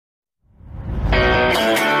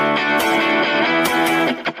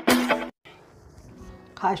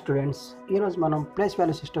Hi students, ఈరోజు మనం place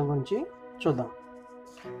value system గురించి చూద్దాం.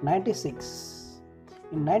 96.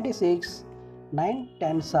 In 96, 9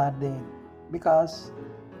 tens are there because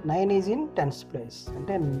 9 is in tens place.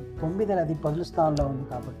 అంటే 9 అనేది పదుల స్థానంలో ఉంది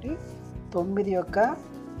కాబట్టి 9 యొక్క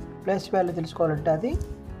ప్లేస్ వాల్యూ తెలుసుకోవాలంటే అది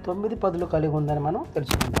 9 పదులు కలిగి ఉందని మనం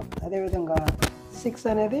తెలుసుకుంటాం. అదేవిధంగా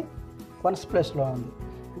 6 అనేది వన్స్ ప్లేస్లో ఉంది,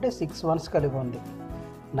 అంటే 6 వన్స్ కలిగి ఉంది.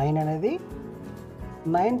 9 అనేది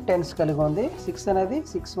 9 tens కలిగి ఉంది, 6 అనేది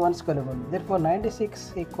 6 ones కలిగి ఉంది. therefore 96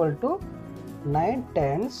 equal to 9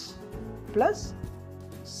 tens plus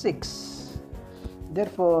 6.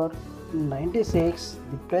 therefore 96,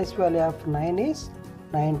 the place value of 9 is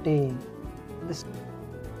 90. This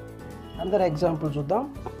another example చూద్దాం.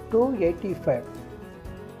 285.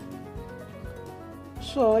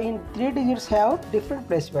 so in 3 digits have different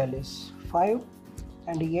place values, 5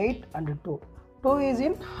 and 8 and 2. 2 is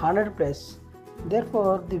in 100 place.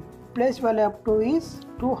 Therefore, the place value of 2 is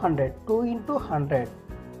 200. 2 into 100.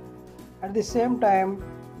 At the same time,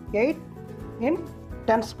 8 in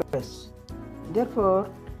tens place. Therefore,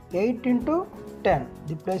 8 into 10.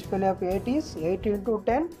 The place value of 8 is 8 into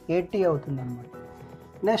 10, 80 అవుతుంది అన్నమాట.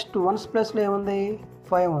 Next once ప్లేస్లో ఏముంది?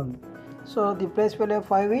 5 ఉంది. So the place value of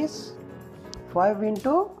 5 is 5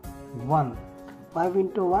 into 1. 5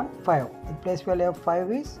 into 1, 5. The place value of 5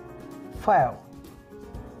 is 5.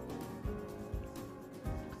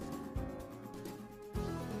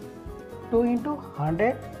 2 into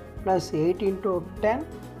 100 plus 8 into 10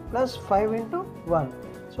 plus 5 into 1.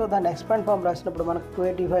 So దాన్ని expand form రాసినప్పుడు మనకు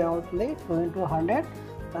 285 అవుతుంది. 2 into 100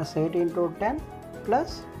 plus 8 into 10 plus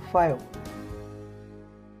 5.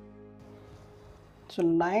 So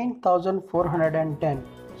 9410.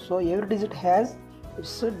 So every digit has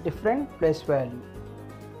its different place value.